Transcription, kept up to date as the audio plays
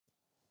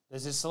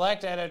This is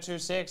select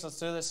 8026. Let's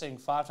do this thing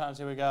 5 times.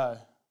 Here we go.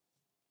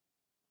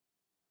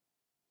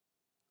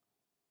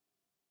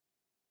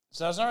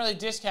 So it's not really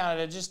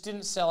discounted. It just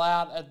didn't sell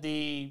out at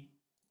the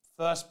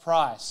first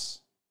price.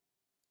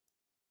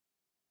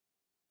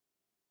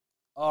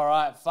 All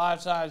right,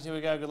 5 times. Here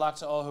we go. Good luck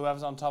to all.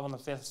 Whoever's on top on the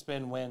 5th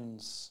spin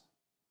wins.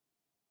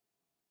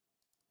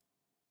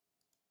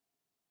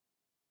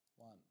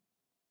 1,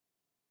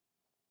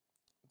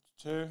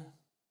 2,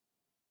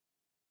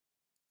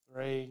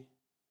 3,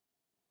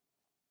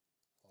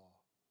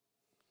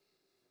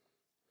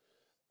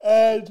 4,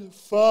 and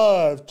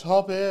 5.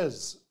 Top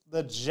is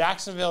the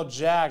Jacksonville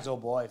Jags. Oh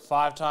boy,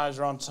 5 times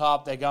are on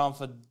top. They're going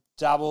for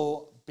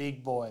double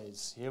big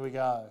boys. Here we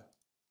go.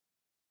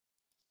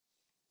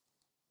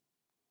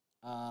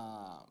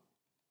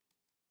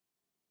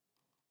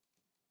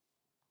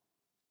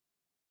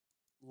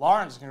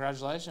 Lawrence,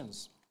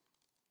 congratulations.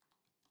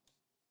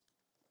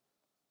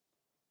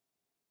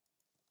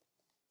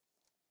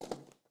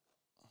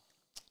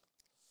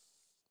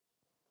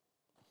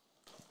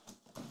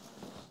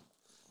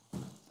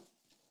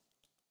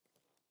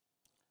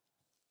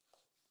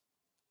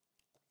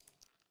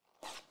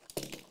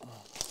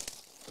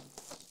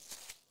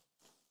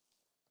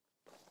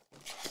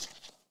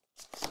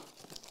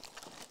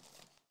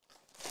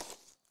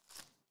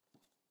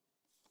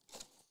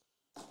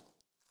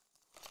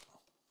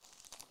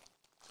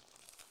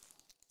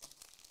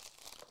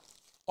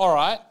 All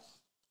right,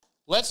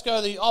 let's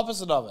go the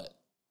opposite of it.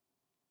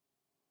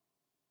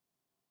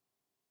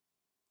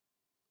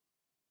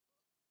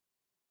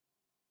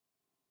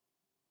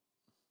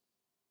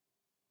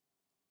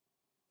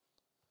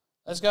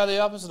 Let's go the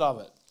opposite of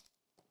it.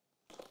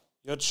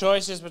 Your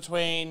choice is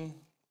between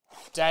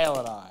Dale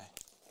and I.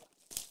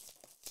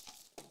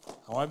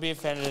 I won't be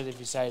offended if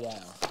you say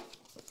Dale.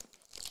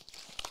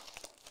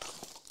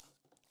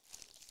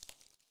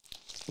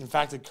 In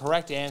fact, the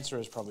correct answer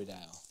is probably Dale.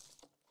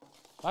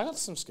 I got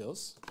some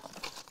skills.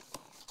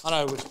 I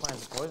know which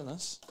plants are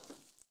poisonous.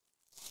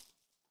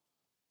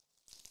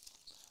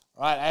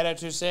 All right,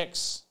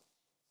 8026.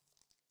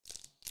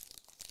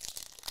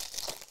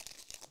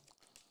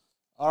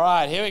 All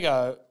right, here we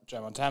go.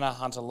 Joe Montana,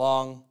 Hunter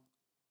Long,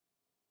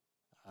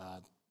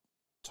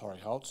 Torrey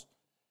Holt.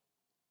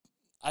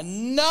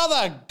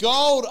 Another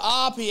gold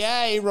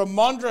RPA,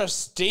 Ramondre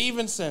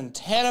Stevenson,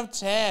 10 of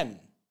 10.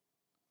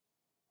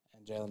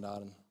 And Jalen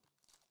Darden.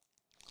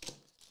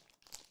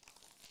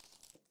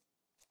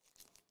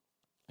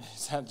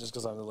 Is that just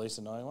because I'm the least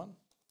annoying one?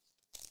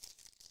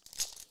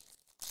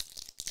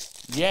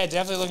 Yeah,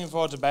 definitely looking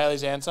forward to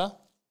Bailey's answer.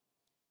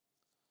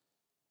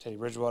 Teddy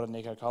Bridgewater,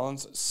 Nico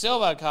Collins.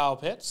 Silver, Kyle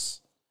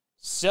Pitts.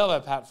 Silver,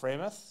 Pat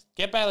Freemuth.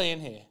 Get Bailey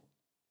in here.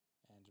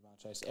 And Jamal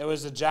Chase. It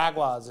was the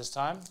Jaguars this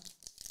time.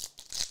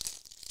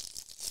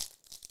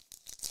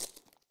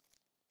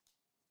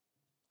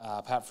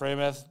 Pat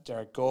Freemuth,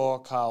 Derek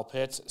Gore, Kyle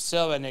Pitts.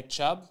 Silver, Nick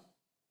Chubb.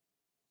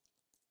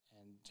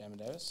 And Jamin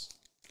Davis.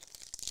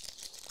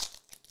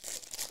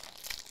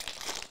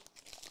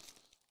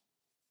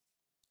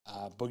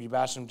 Boogie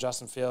Basham,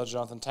 Justin Fields,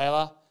 Jonathan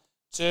Taylor.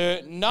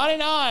 To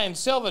 99,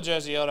 silver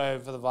jersey auto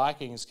for the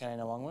Vikings,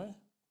 Kenny Nwangwu.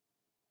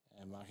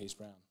 And Marquise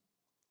Brown.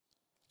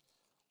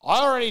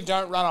 I already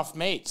don't run off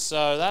meat,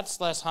 so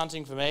that's less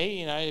hunting for me.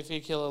 You know, if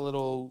you kill a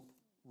little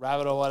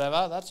rabbit or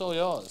whatever, that's all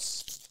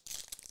yours.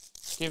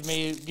 Give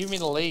me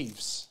the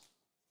leaves.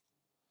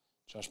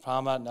 Josh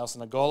Palmer,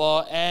 Nelson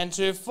Agholor. And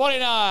to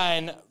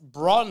 49,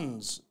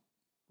 bronze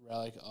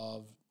relic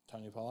of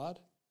Tony Pollard.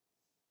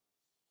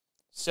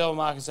 Silver,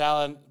 Marcus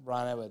Allen,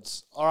 Brian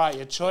Edwards. All right,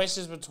 your choice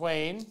is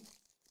between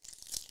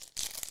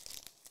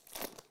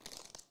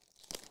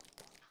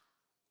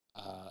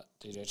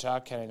DJ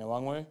Chark, Kenny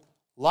Nwangwu.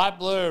 Light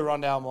blue,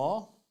 Rondale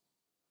Moore.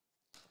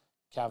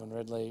 Calvin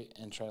Ridley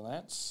and Trey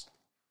Lance.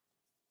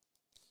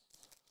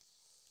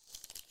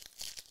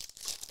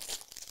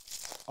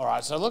 All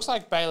right, so it looks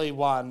like Bailey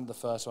won the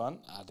first one.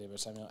 Deebo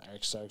Samuel,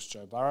 Eric Stokes,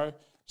 Joe Burrow.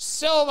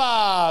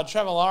 Silver,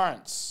 Trevor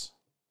Lawrence,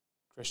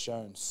 Chris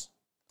Jones.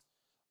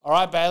 All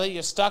right, Bailey,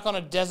 you're stuck on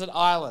a desert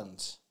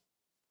island.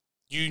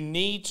 You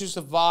need to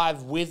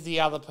survive with the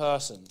other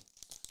person.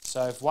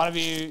 So if one of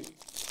you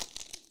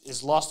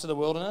is lost to the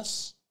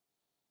wilderness,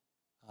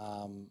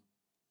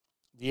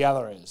 the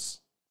other is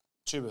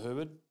Chuba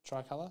Hubbard,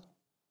 tricolour,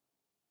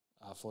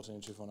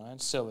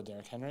 14-249, silver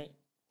Derrick Henry,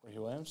 Ricky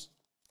Williams.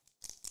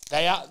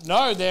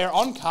 They're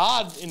on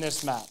card in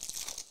this map.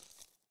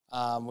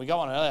 We got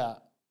one earlier.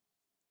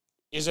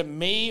 Is it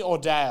me or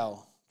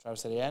Dale?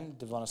 Travis Etienne,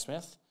 Devonta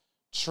Smith.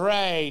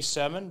 Trey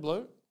Sermon,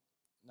 blue,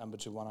 number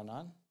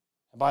 2109.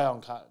 And by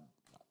on card,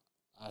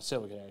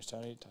 silver Kadarius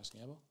Toney, Tyson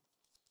Gamble.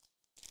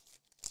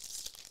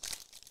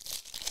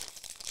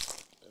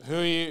 Who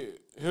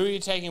are you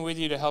taking with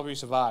you to help you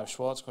survive?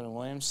 Schwartz, Quinn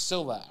Williams,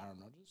 silver Aaron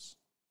Rodgers.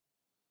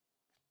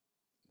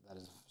 That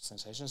is a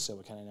sensation.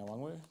 Silver Kenny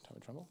Nwangwu, Tommy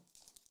Tremble.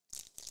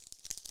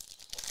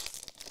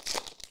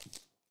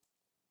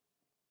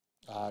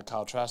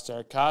 Kyle Trask,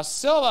 Derek Carr.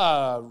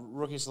 Silver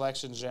rookie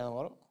selections, Jalen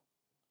Waddle.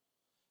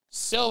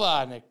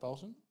 Silver Nick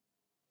Bolton.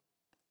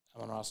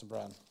 Amon Ross and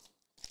Brown.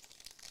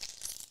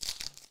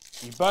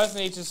 You both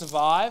need to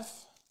survive.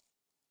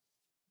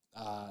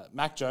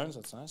 Mac Jones,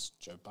 that's nice.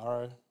 Joe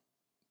Burrow,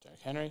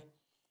 Derrick Henry.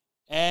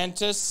 And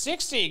to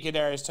 60,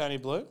 Kadarius Toney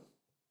Blue.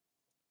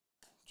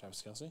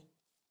 Travis Kelce.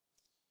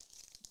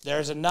 There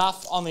is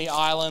enough on the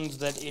island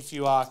that if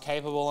you are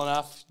capable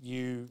enough,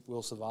 you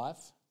will survive.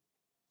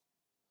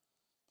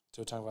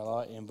 To a tongue by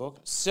law, Ian Book.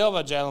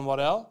 Silver, Jalen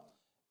Waddell.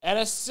 And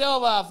a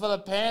silver for the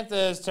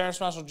Panthers, Terrence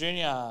Marshall Jr.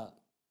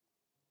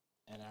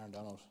 and Aaron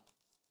Donald.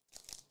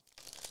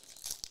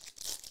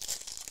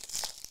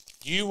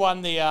 You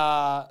won the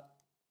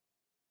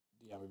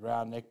Yummy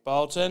Brown, Nick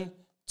Bolton.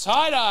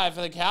 Tie-dye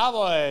for the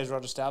Cowboys,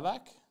 Roger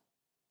Staubach.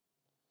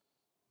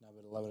 Number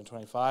 11 and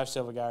 25,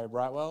 silver Gary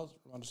Brightwell,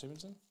 Roger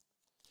Stevenson.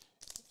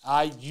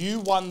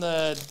 You won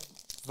the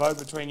vote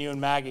between you and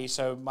Maggie,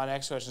 so my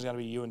next question is going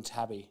to be you and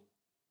Tabby.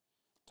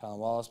 Tylen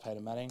Wallace,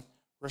 Peyton Manning.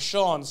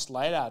 Rashawn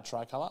Slater,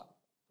 tricolour.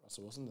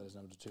 Russell Wilson, that is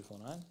number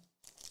 249.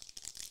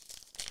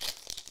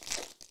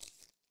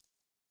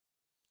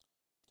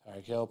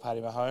 Tyreek Hill,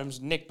 Patty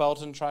Mahomes. Nick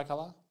Bolton,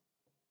 tricolour.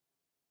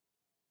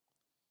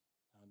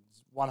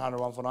 100,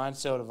 149.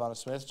 Silver, Devonta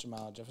Smith,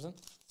 Jamal Jefferson.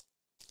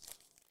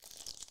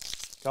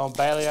 Going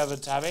Bailey over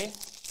Tabby.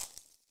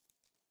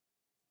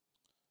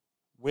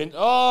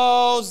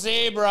 Oh,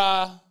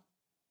 zebra.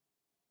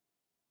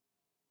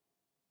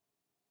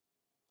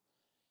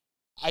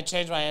 I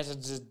changed my answer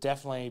to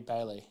definitely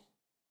Bailey.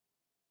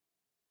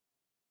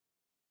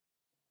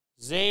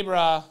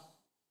 Zebra.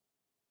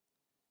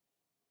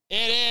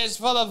 It is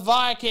for the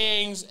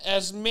Vikings,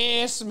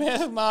 Esmir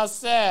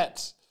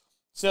Smith-Marset.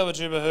 Silver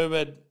Chuba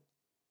Hubbard.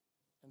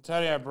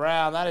 Antonio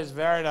Brown. That is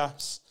very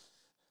nice.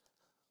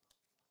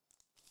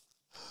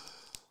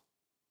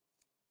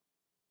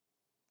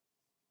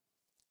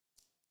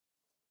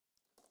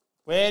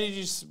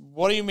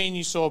 What do you mean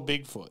you saw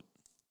Bigfoot?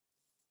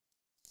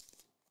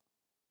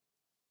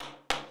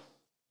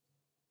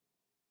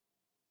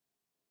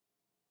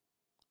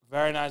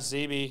 Very nice,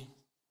 ZB.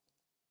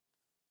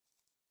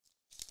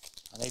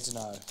 I need to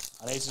know.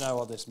 I need to know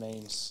what this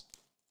means.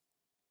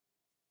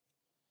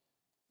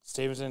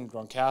 Stevenson,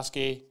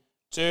 Gronkowski.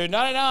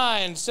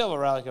 299, silver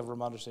relic of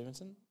Ramondre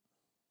Stevenson.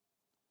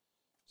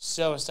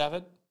 Silver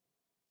Stafford.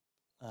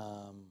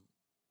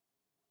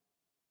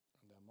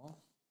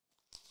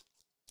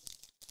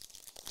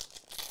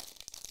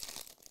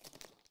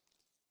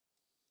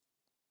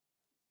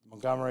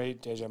 Montgomery,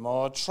 DJ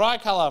Moore.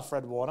 Tricolour,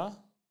 Fred Warner.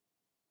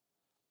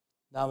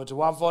 Number to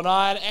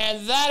 149.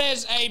 And that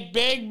is a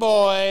big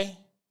boy.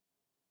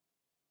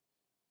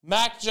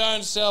 Mac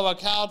Jones, silver.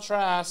 Kyle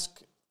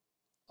Trask.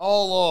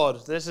 Oh,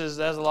 Lord. There's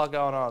a lot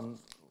going on.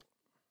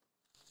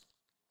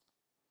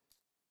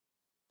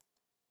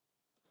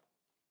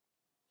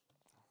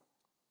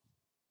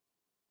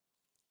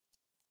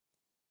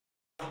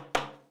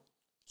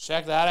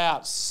 Check that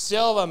out.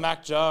 Silver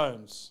Mac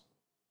Jones.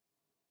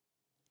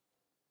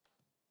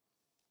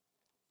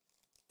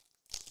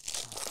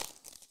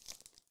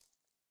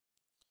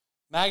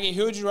 Maggie,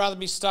 who would you rather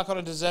be stuck on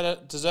a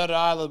deserted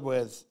island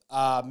with?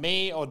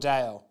 Me or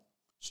Dale?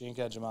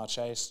 Shinka, Jamal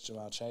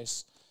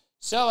Chase.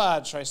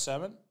 Silver, Trace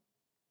Sermon.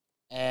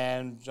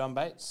 And John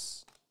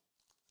Bates.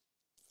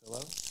 Hello.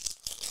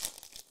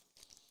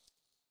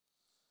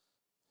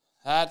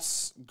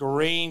 That's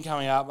green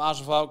coming up.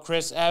 Marshall Falk,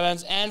 Chris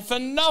Evans. And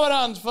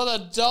phenomenons for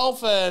the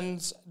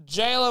Dolphins.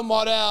 Jalen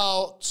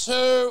Waddell,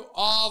 2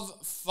 of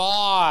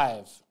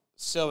 5.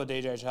 Silver,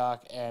 DJ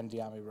Chark and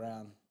De'Ami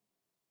Brown.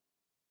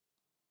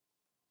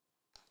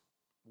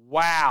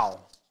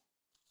 Wow.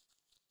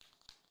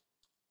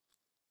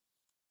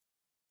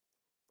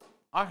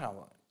 I can't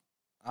believe it.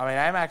 I mean,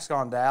 Amax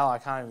gone Dale. I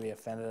can't even be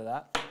offended at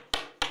that.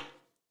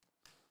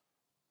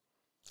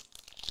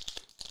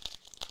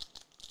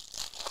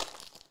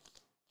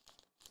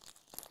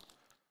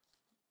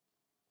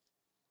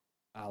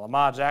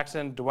 Lamar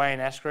Jackson, Dwayne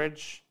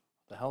Eskridge.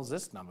 The hell's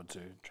this number 2?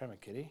 Trey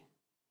McKitty.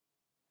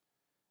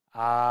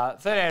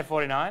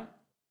 38-49.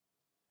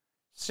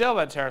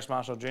 Silver, Terrace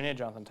Marshall Jr.,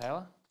 Jonathan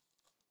Taylor.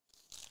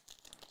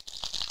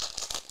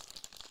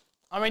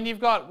 I mean,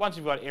 once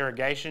you've got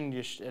irrigation,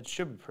 it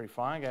should be pretty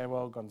fine.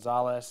 Gainwell,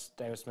 Gonzalez,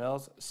 Davis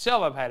Mills,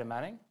 Silver, Peyton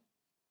Manning,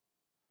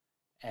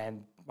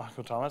 and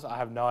Michael Thomas. I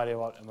have no idea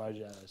what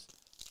emoji that is.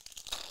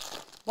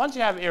 Once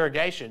you have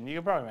irrigation, you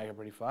can probably make it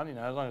pretty fun,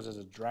 as long as there's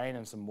a drain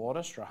and some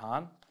water.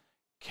 Strahan,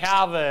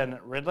 Calvin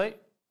Ridley,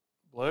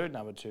 blue,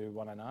 number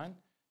 2/109.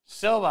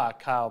 Silver,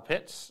 Kyle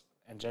Pitts,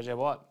 and JJ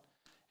Watt.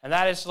 And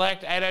that is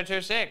select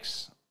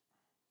 8026.